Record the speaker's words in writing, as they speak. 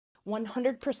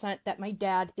100% that my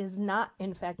dad is not,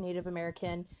 in fact, Native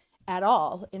American at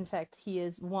all. In fact, he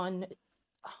is 100%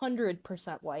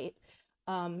 white.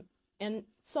 Um, and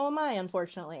so am I,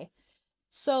 unfortunately.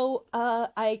 So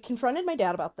I confronted my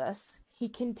dad about this. He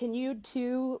continued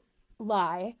to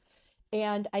lie,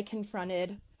 and I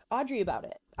confronted Audrey about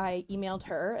it. I emailed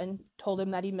her and told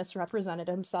him that he misrepresented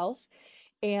himself.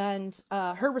 And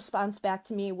her response back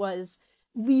to me was,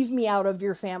 "Leave me out of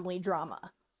your family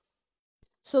drama."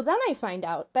 So then I find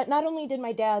out that not only did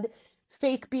my dad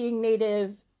fake being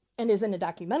Native and is in a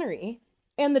documentary,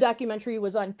 and the documentary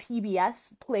was on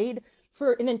PBS, played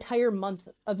for an entire month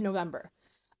of November.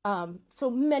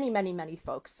 So many, many, many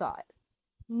folks saw it.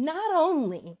 Not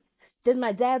only did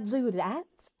my dad do that,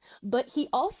 but he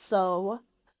also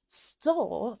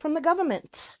stole from the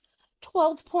government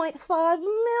 $12.5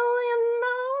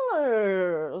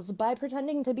 million by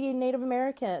pretending to be Native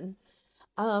American.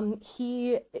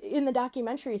 He, in the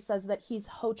documentary, says that he's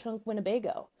Ho Chunk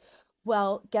Winnebago.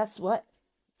 Well, guess what?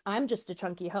 I'm just a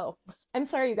chunky hoe. I'm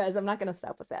sorry, you guys, I'm not gonna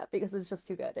stop with that because it's just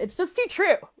too good. It's just too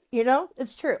true, you know?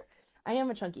 It's true. I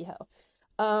am a chunky hoe.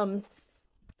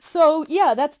 So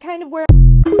yeah, that's kind of where